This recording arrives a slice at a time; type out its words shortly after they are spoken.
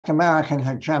American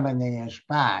hegemony is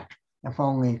back, if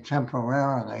only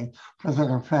temporarily, for the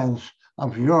defense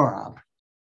of Europe.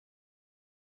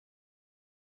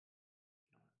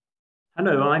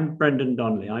 Hello, I'm Brendan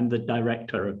Donnelly. I'm the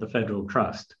director of the Federal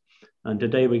Trust. And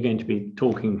today we're going to be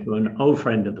talking to an old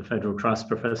friend of the Federal Trust,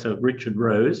 Professor Richard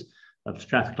Rose of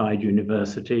Strathclyde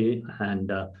University and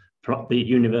the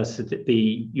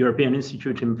European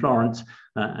Institute in Florence,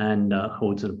 and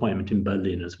holds an appointment in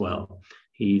Berlin as well.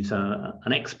 He's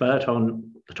an expert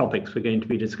on the topics we're going to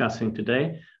be discussing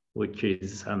today, which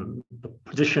is the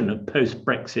position of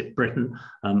post-Brexit Britain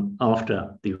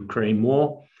after the Ukraine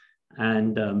war.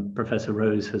 And Professor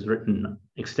Rose has written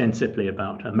extensively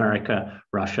about America,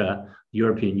 Russia,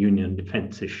 European Union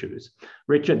defense issues.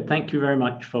 Richard, thank you very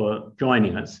much for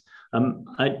joining us.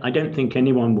 I don't think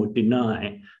anyone would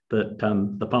deny that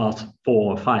the past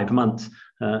 4 or 5 months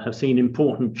have seen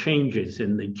important changes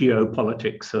in the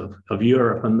geopolitics of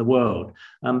Europe and the world.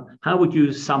 How would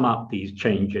you sum up these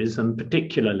changes, and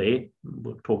particularly,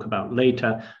 we'll talk about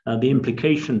later, the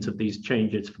implications of these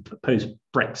changes for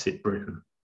post-Brexit Britain?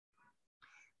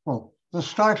 Well, the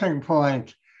starting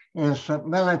point is that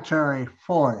military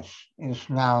force is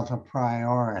now the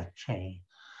priority.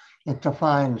 It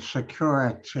defines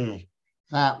security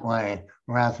that way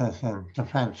rather than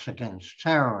defense against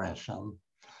terrorism.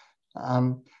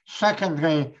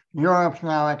 Secondly, Europe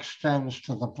now extends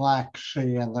to the Black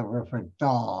Sea and the River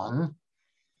Don,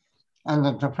 and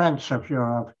the defense of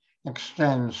Europe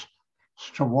extends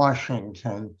to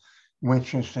Washington,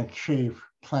 which is the chief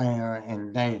player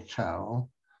in NATO.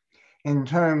 In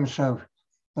terms of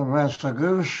the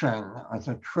resolution or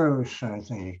the truce or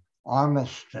the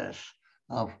armistice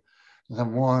of the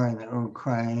war in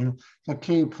Ukraine, the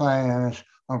key players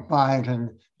are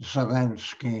Biden,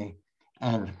 Zelensky,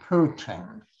 and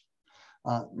Putin.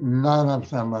 None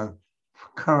of them are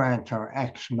current or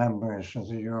ex-members of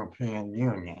the European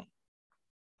Union.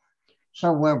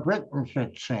 So where Britain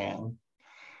fits in,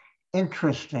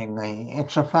 interestingly,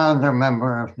 it's a founder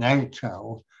member of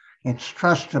NATO. It's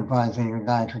trusted by the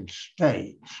United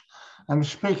States. I'm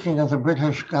speaking of the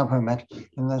British government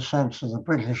in the sense of the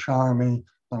British Army,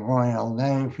 the Royal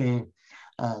Navy,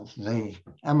 the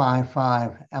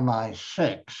MI5,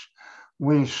 MI6.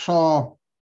 We saw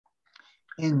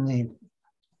in the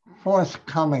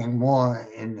forthcoming war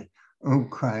in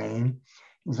Ukraine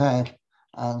that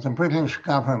the British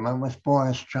government, with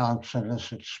Boris Johnson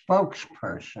as its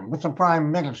spokesperson, with the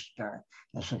Prime Minister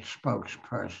as its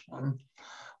spokesperson,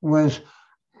 was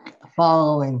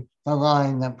following the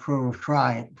line that proved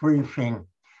right, briefing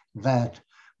that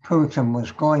Putin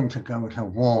was going to go to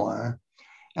war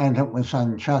and it was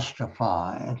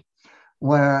unjustified,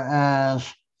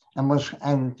 whereas, and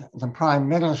the Prime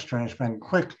Minister has been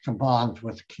quick to bond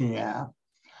with Kiev,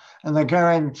 and the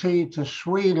guarantee to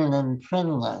Sweden and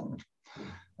Finland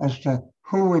as to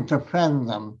who would defend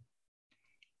them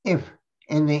if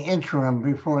in the interim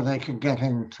before they could get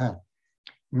into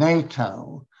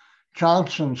NATO.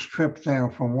 Johnson's trip there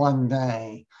for 1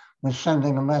 day was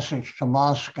sending a message to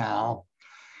Moscow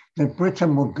that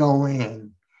Britain would go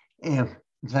in if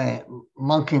the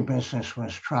monkey business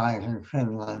was tried in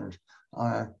Finland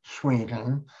or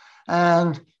Sweden,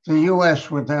 and the US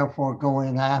would therefore go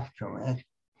in after it.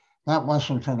 That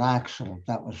wasn't an accident.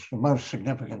 That was the most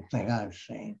significant thing I've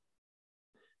seen.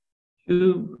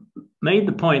 You made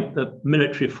the point that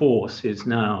military force is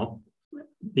now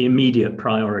the immediate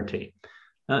priority.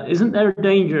 Isn't there a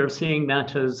danger of seeing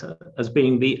that as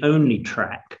being the only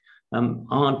track?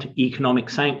 Aren't economic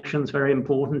sanctions very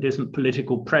important? Isn't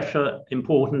political pressure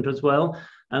important as well?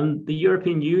 And the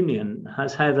European Union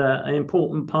has had an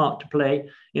important part to play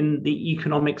in the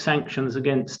economic sanctions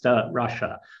against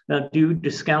Russia. Now, do you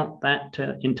discount that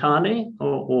entirely,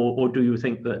 or do you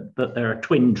think that there are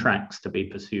twin tracks to be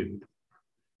pursued?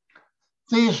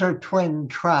 These are twin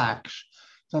tracks.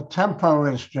 The tempo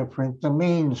is different, the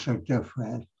means are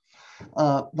different.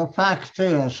 The fact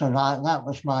is, and that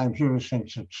was my view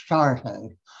since it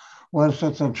started, was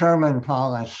that the German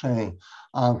policy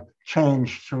of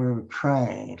change through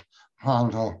trade,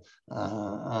 Handel,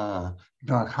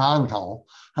 durch Handel,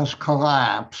 has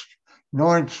collapsed.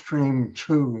 Nord Stream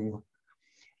 2,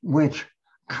 which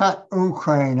cut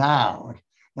Ukraine out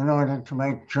in order to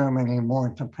make Germany more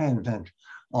dependent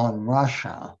on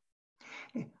Russia,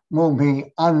 will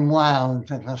be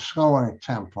unwound at a slower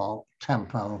tempo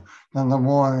than the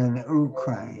war in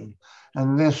Ukraine.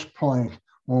 And this point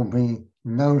will be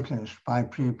noticed by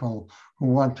people who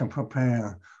want to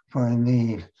prepare for a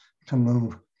need to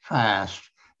move fast.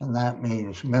 And that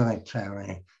means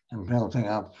military and building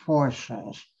up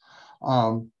forces.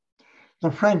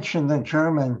 The French and the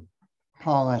German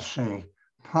policy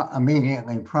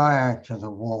immediately prior to the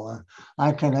war,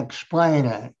 I can explain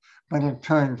it, but it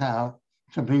turned out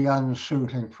to be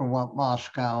unsuited for what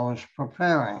Moscow was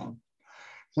preparing.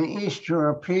 The East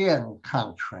European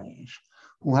countries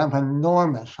who have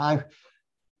enormous, I've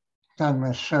done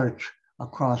research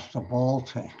across the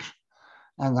Baltics,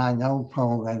 and I know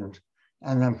Poland,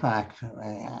 and in fact,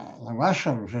 the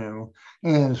Russian view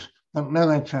is that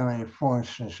military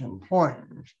force is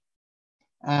important.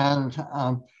 And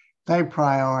they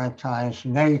prioritize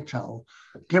NATO.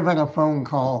 Given a phone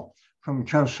call from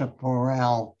Joseph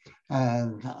Borrell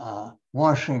and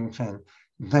Washington,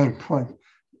 they put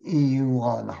EU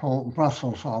on hold,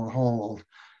 Brussels on hold,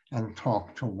 and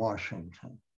talk to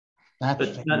Washington.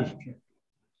 That's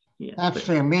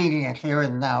the immediate here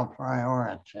and now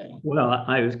priority. Well,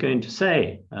 I was going to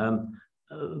say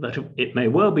that it may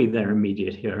well be their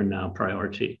immediate here and now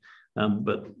priority,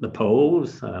 but the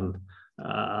Poles,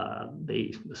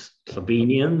 the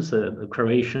Slovenians, the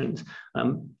Croatians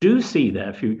do see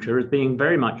their future as being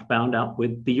very much bound up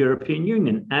with the European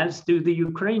Union, as do the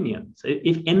Ukrainians.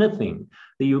 If anything,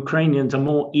 the Ukrainians are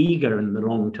more eager in the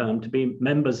long term to be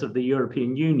members of the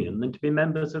European Union than to be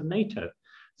members of NATO.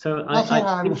 So Nothing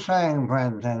I'm saying,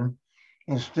 Brendan,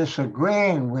 is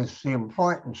disagreeing with the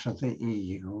importance of the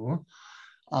EU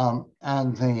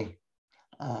and the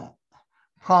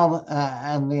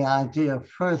idea of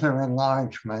further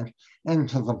enlargement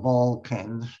into the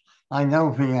Balkans. I know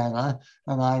Vienna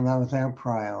and I know their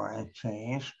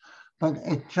priorities, but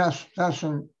it just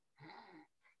doesn't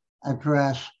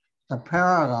address the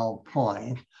parallel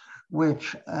point,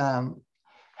 which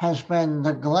has been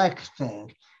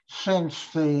neglected since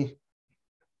the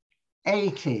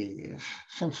 80s,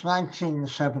 since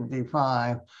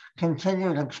 1975.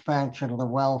 Continued expansion of the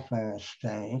welfare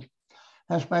state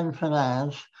has been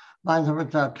financed by the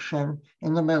reduction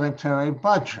in the military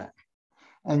budget.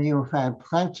 And you've had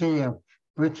plenty of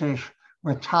British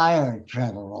retired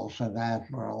generals and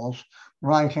admirals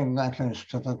writing letters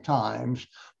to the Times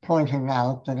pointing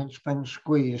out that it's been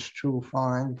squeezed too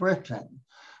far in Britain.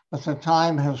 But the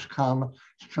time has come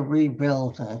to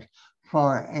rebuild it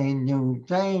for a new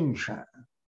danger,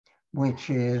 which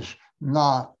is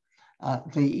not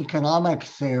the economic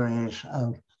theories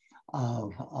of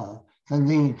the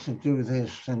need to do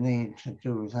this, the need to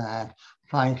do that,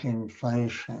 fight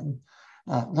inflation.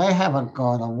 They haven't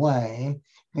gone away,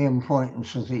 the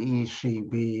importance of the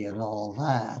ECB and all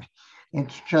that.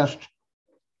 It's just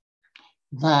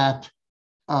that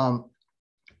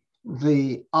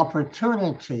the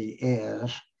opportunity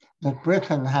is that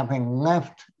Britain, having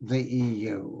left the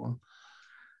EU,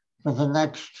 for the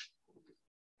next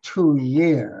 2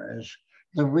 years,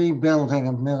 the rebuilding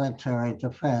of military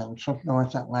defense of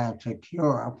North Atlantic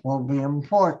Europe will be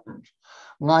important,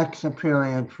 like the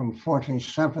period from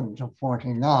 47 to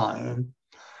 49,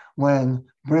 when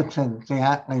Britain, the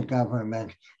Attlee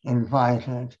government,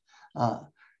 invited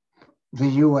the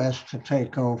US to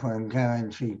take over and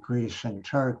guarantee Greece and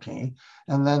Turkey,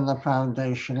 and then the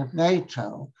foundation of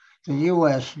NATO. The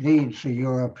US needs a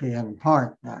European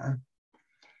partner,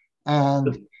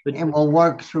 and it will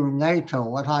work through NATO,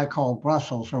 what I call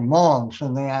Brussels or Mons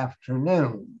in the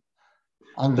afternoon,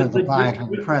 under the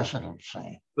Biden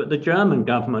presidency. But the German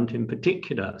government in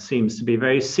particular seems to be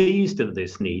very seized of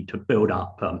this need to build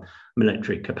up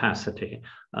military capacity.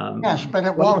 Yes, but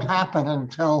it won't happen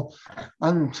until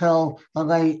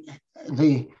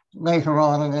later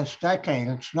on in this decade.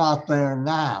 It's not there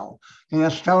now. The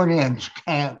Estonians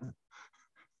can't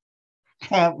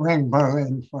ring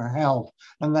Berlin for help,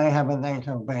 and they have a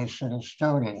NATO base in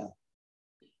Estonia.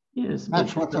 Yes,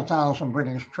 that's what the 1,000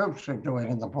 British troops are doing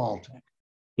in the Baltic.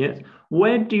 Yes.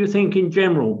 Where do you think, in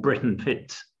general, Britain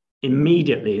fits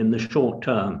immediately in the short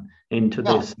term into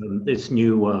this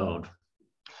new world?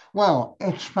 Well,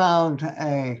 there's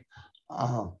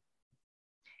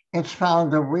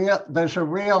a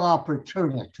real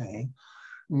opportunity,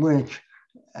 which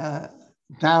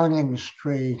Downing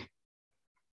Street,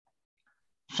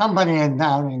 somebody in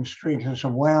Downing Street is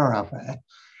aware of it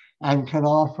and can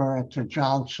offer it to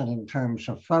Johnson in terms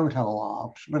of photo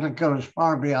ops, but it goes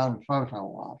far beyond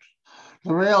photo ops.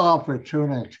 The real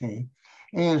opportunity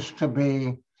is to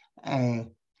be a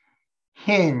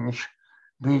hinge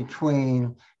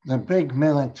between the big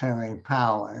military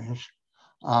powers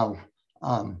of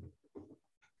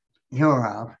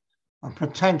Europe, or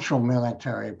potential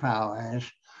military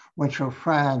powers, which are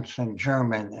France and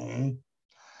Germany,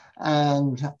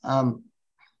 and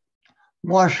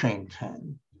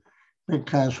Washington,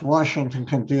 because Washington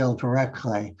can deal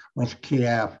directly with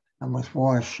Kiev and with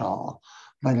Warsaw,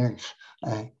 but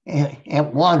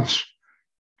it wants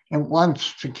It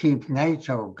wants to keep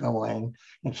NATO going.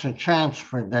 It's a chance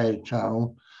for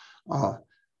NATO.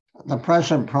 The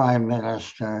present prime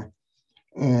minister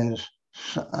is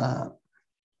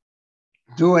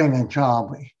doing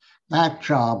that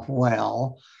job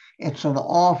well. It's an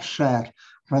offset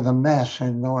for the mess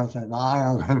in Northern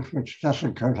Ireland, which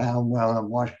doesn't go down well in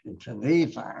Washington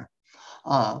either.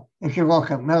 If you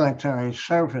look at Military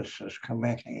Services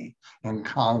Committee in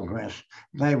Congress,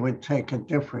 they would take a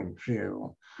different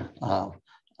view of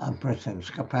Britain's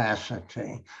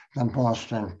capacity than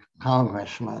Boston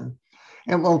congressmen.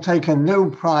 It will take a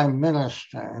new prime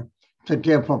minister to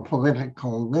give a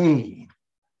political lead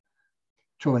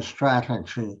to a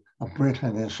strategy of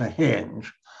Britain as a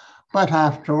hinge. But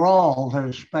after all,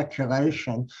 there's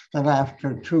speculation that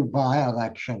after 2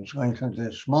 by-elections later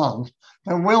this month,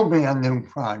 there will be a new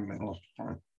prime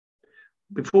minister.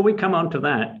 Before we come on to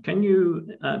that, can you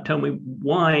tell me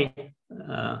why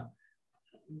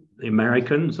the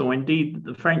Americans, or indeed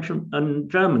the French and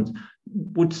Germans,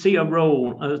 would see a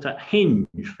role as a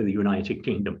hinge for the United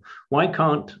Kingdom? Why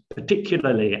can't,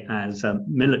 particularly as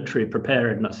military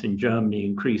preparedness in Germany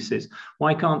increases,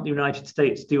 why can't the United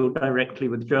States deal directly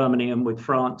with Germany and with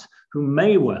France, who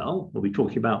may well, we'll be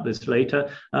talking about this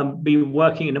later, be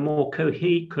working in a more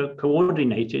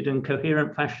coordinated and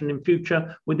coherent fashion in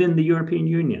future within the European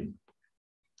Union?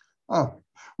 Oh,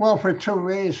 well, for 2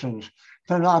 reasons.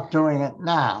 They're not doing it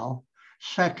now.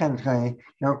 Secondly,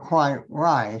 you're quite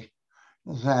right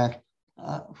that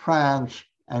France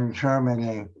and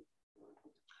Germany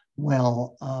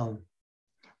will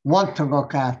want to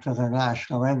look after their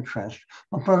national interest.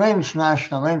 But Berlin's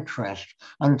national interest,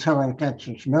 until it gets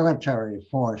its military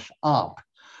force up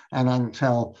and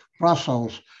until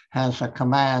Brussels has a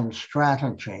command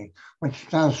strategy, which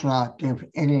does not give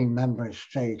any member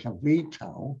state a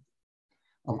veto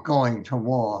of going to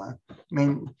war. I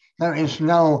mean, there is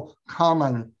no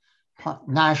common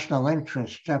national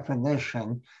interest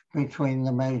definition between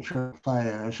the major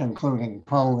players, including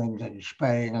Poland and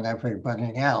Spain and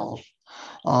everybody else,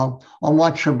 on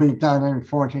what should be done in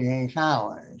 48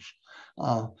 hours.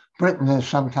 Britain has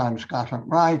sometimes got it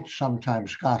right,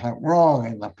 sometimes got it wrong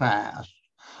in the past.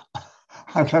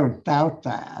 I don't doubt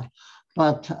that.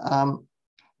 But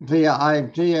the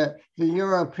idea, the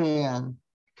European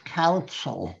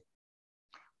Council,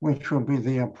 which will be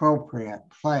the appropriate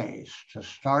place to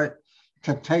start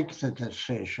to take the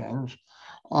decisions,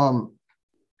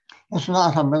 is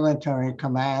not a military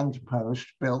command post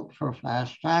built for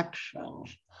fast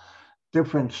actions.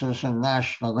 Differences in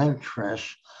national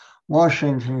interests.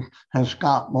 Washington has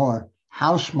got more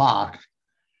house-marked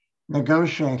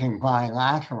negotiating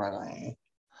bilaterally,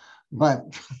 but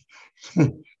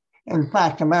in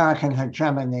fact, American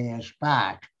hegemony is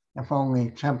back, if only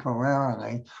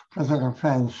temporarily, for the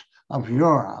defense of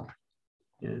Europe.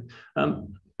 Yeah.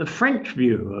 The French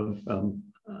view of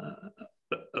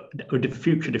the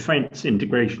future defense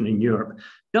integration in Europe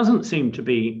doesn't seem to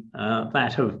be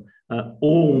that of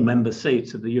all member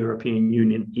states of the European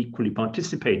Union equally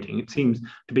participating. It seems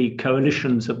to be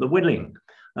coalitions of the willing.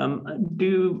 Do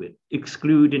you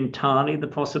exclude entirely the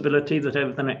possibility that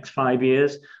over the next 5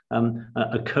 years,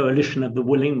 a coalition of the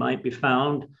willing might be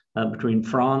found between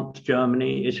France,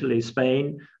 Germany, Italy,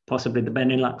 Spain, possibly the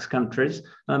Benelux countries?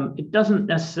 It doesn't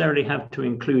necessarily have to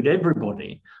include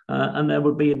everybody. And there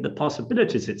would be the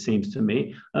possibilities, it seems to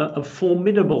me, of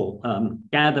formidable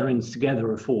gatherings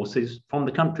together of forces from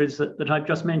the countries that I've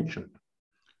just mentioned.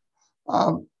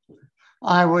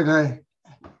 I would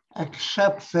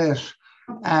accept this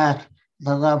at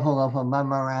the level of a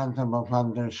memorandum of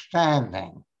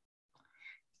understanding.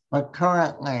 But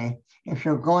currently, if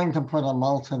you're going to put a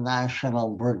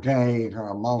multinational brigade or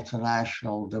a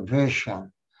multinational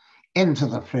division into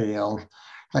the field,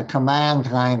 the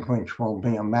command language will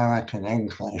be American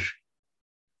English.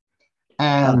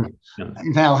 And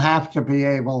they'll have to be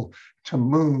able to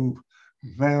move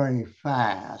very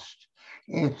fast.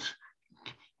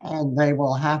 And they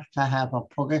will have to have a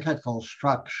political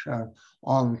structure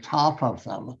on top of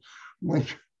them,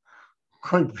 which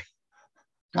could be,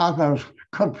 God knows,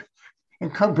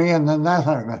 it could be in the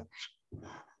Netherlands.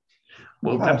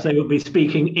 Well, perhaps they will be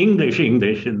speaking English in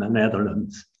the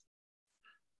Netherlands.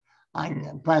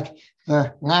 But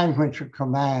the language of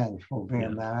command will be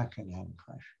American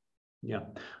English. Yeah.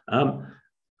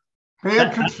 Be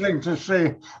interesting to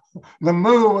see. The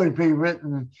moo would be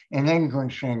written in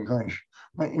English,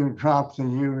 but you drop the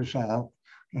U's out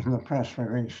in the press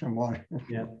release in Washington.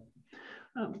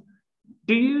 Yeah.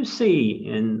 Do you see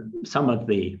in some of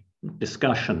the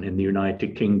discussion in the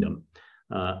United Kingdom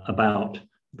about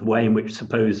the way in which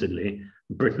supposedly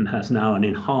Britain has now an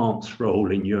enhanced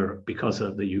role in Europe because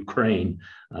of the Ukraine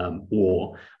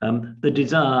war. The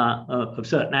desire of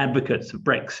certain advocates of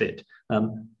Brexit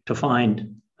to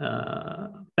find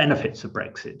benefits of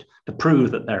Brexit, to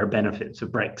prove that there are benefits of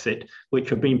Brexit, which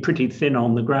have been pretty thin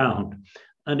on the ground.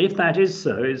 And if that is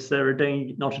so, is there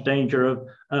not a danger of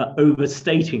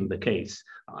overstating the case?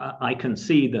 I can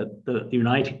see that the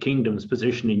United Kingdom's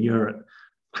position in Europe,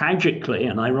 tragically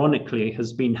and ironically,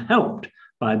 has been helped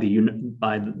by the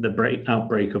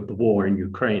outbreak of the war in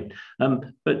Ukraine.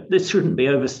 But this shouldn't be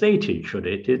overstated, should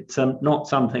it? It's not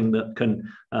something that can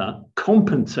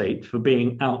compensate for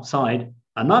being outside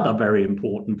another very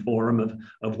important forum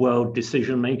of world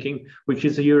decision-making, which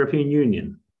is the European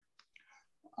Union.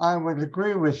 I would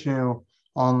agree with you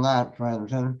on that,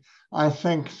 Brendan. I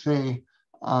think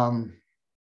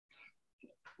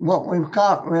what we've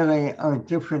got really are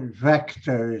different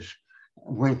vectors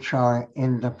which are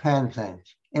independent.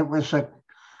 It was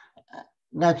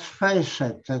let's face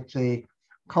it, that the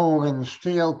coal and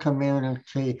steel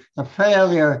community, the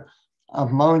failure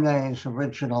of Monnet's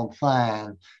original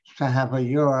plan to have a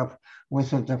Europe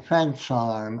with a defense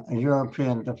arm, a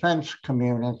European defense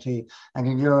community, and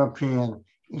a European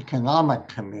economic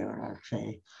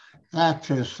community. That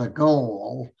is the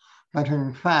goal. But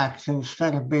in fact,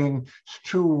 instead of being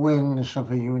two wings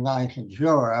of a united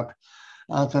Europe,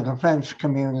 the defense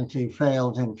community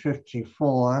failed in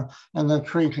 1954, and the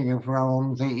Treaty of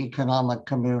Rome, the economic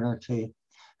community,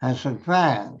 has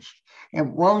advanced. It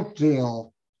won't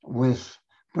deal with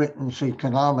Britain's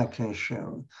economic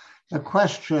issue. The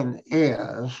question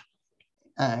is,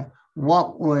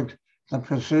 what would the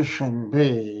position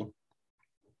be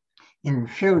in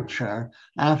future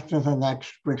after the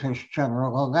next British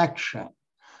general election?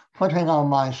 Putting on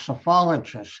my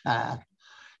psephologist hat,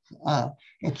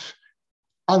 it's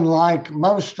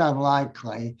most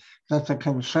unlikely that the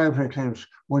Conservatives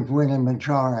would win a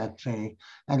majority,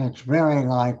 and it's very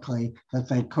likely that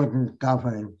they couldn't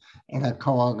govern in a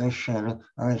coalition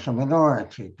or as a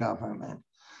minority government.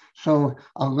 So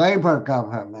a Labour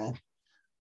government,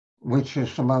 which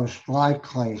is the most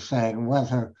likely thing,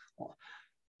 whether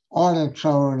on its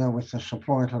own or with the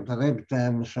support of the Lib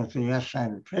Dems or the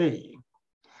SNP,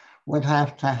 would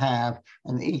have to have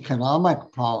an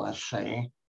economic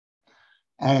policy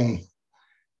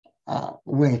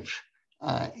which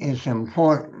is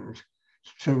important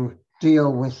to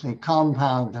deal with the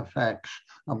compound effects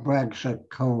of Brexit,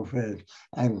 COVID,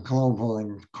 and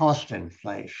global cost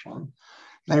inflation.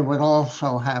 They would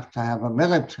also have to have a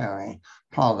military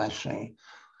policy.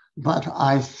 But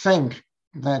I think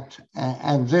that,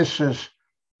 and this is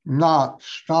not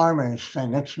Starmer's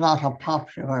thing, it's not a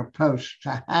popular post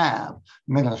to have,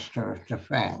 Minister of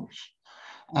Defense.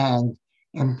 And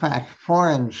in fact,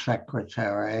 Foreign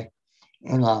Secretary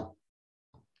in a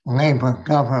Labour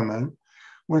government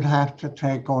would have to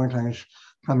take orders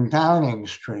from Downing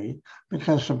Street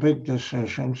because the big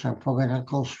decisions are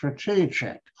political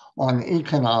strategic on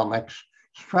economics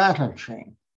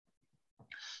strategy.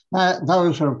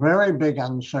 Those are very big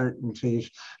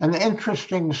uncertainties. An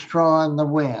interesting straw in the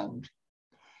wind.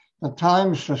 The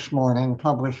Times this morning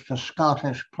published a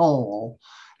Scottish poll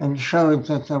and showed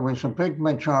that there was a big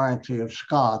majority of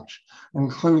Scots,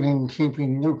 including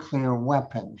keeping nuclear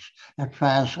weapons at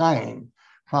Faslane,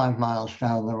 5 miles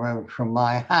down the road from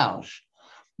my house.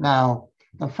 Now,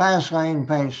 the Faslane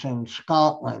base in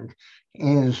Scotland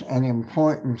is an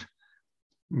important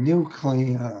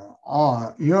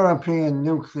European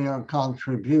nuclear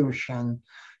contribution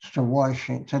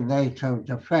to NATO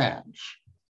defense.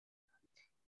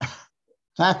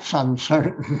 That's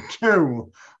uncertain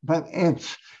too, but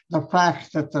it's the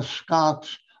fact that the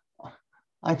Scots,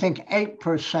 I think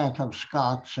 8% of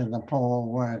Scots in the poll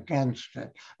were against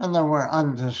it, and there were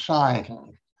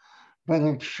undecided. But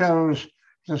it shows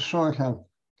the sort of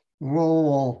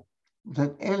role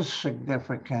that is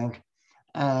significant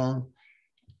and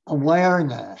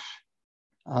awareness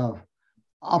of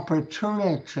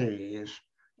opportunities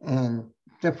in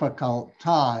difficult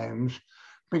times,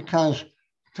 because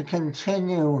to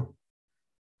continue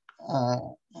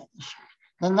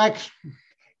the next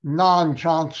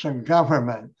non-Johnson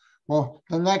government, well,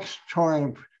 the next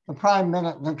Tory,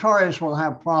 the Tories will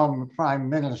have prime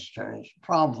ministers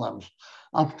problems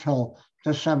up till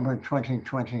December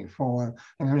 2024,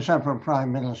 and whoever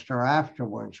prime minister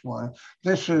afterwards was.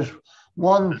 This is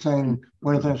one thing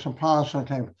where there's a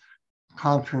positive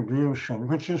contribution,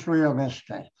 which is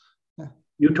realistic.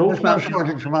 There's no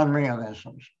shortage of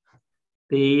unrealisms.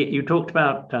 You talked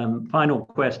about, final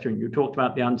question, you talked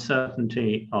about the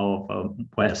uncertainty of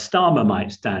where Starmer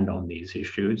might stand on these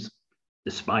issues.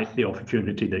 despite the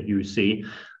opportunity that you see.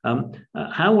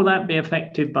 How will that be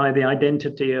affected by the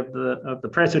identity of the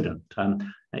president?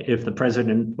 If the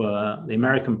president were, the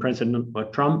American president were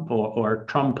Trump or a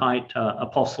Trumpite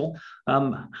apostle,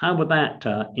 how would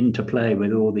that interplay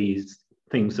with all these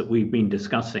things that we've been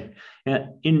discussing?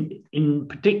 In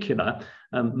particular,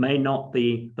 may not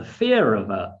the fear of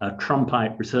a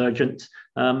Trumpite resurgence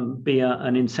be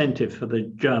an incentive for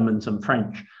the Germans and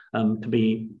French to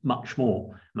be much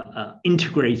more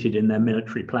integrated in their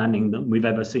military planning than we've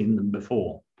ever seen them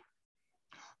before?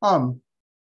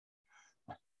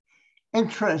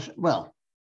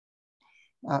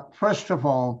 First of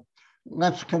all,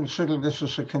 let's consider this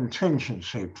as a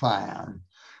contingency plan,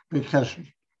 because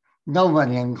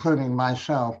nobody, including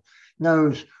myself,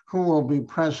 knows who will be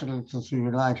president of the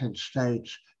United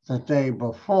States the day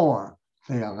before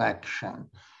the election.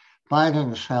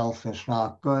 Biden's health is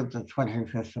not good. The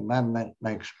 25th Amendment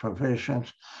makes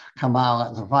provisions.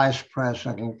 Kamala, the vice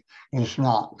president, is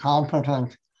not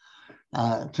competent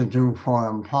to do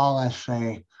foreign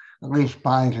policy. At least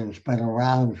Biden's been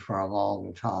around for a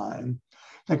long time.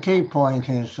 The key point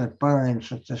is that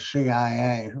Burns at the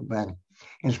CIA,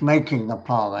 is making the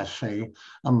policy,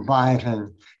 and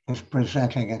Biden is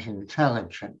presenting it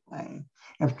intelligently.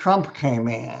 If Trump came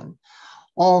in,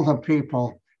 all the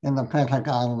people in the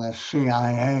Pentagon and the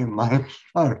CIA might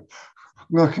start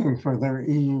looking for their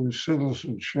EU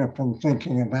citizenship and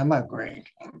thinking of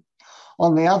emigrating.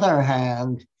 On the other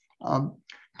hand,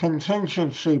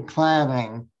 contingency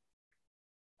planning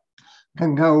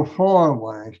can go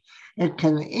forward. It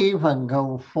can even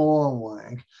go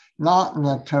forward, not in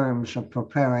the terms of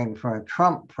preparing for a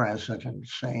Trump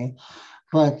presidency,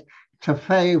 but to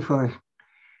favor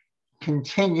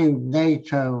continued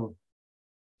NATO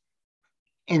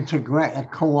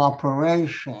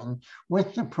cooperation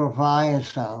with the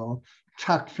proviso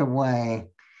tucked away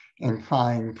in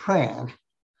fine print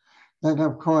that,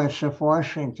 of course, if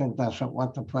Washington doesn't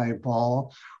want to play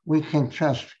ball, we can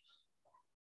just,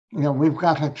 we've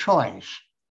got a choice.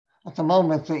 At the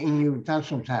moment, the EU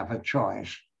doesn't have a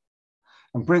choice.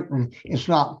 And Britain is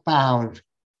not bound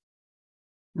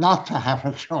not to have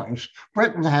a choice.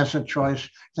 Britain has a choice,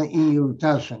 the EU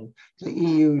doesn't. The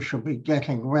EU should be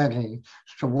getting ready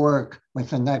to work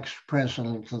with the next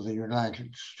president of the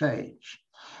United States,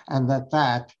 and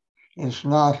that is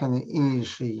not an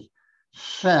easy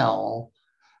sell,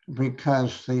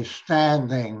 because the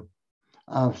standing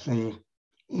of the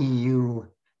EU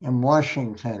in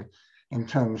Washington in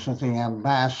terms of the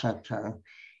ambassador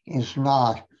is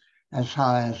not as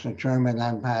high as the German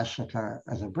ambassador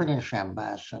or the British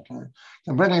ambassador.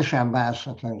 The British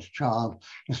ambassador's job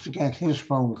is to get his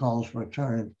phone calls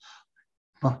returned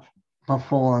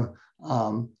before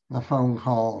the phone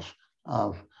calls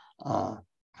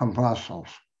from Brussels.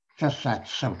 Just that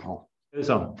simple.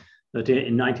 So that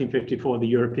in 1954, the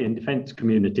European defense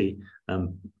community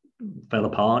fell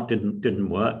apart, didn't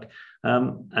work.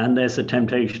 And there's a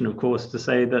temptation, of course, to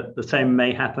say that the same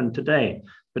may happen today.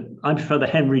 But I prefer the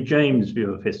Henry James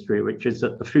view of history, which is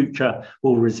that the future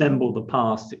will resemble the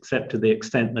past, except to the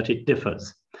extent that it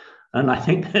differs. And I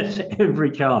think there's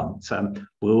every chance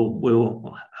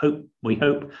we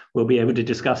hope we'll be able to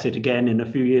discuss it again in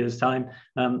a few years' time,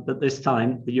 that this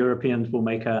time the Europeans will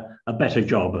make a better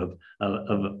job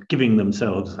of giving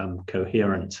themselves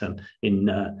coherence in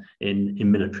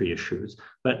military issues.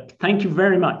 But thank you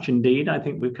very much indeed. I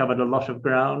think we've covered a lot of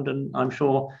ground, and I'm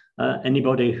sure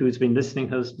anybody who's been listening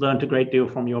has learned a great deal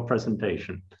from your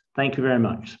presentation. Thank you very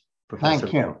much, Professor.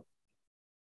 Thank you.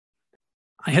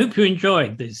 I hope you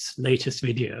enjoyed this latest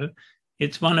video.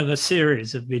 It's one of a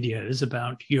series of videos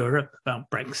about Europe,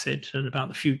 about Brexit, and about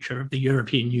the future of the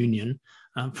European Union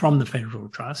from the Federal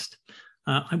Trust.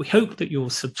 We hope that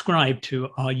you'll subscribe to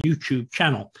our YouTube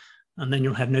channel, and then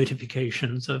you'll have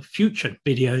notifications of future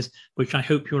videos, which I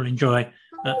hope you'll enjoy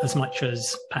as much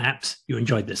as perhaps you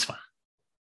enjoyed this one.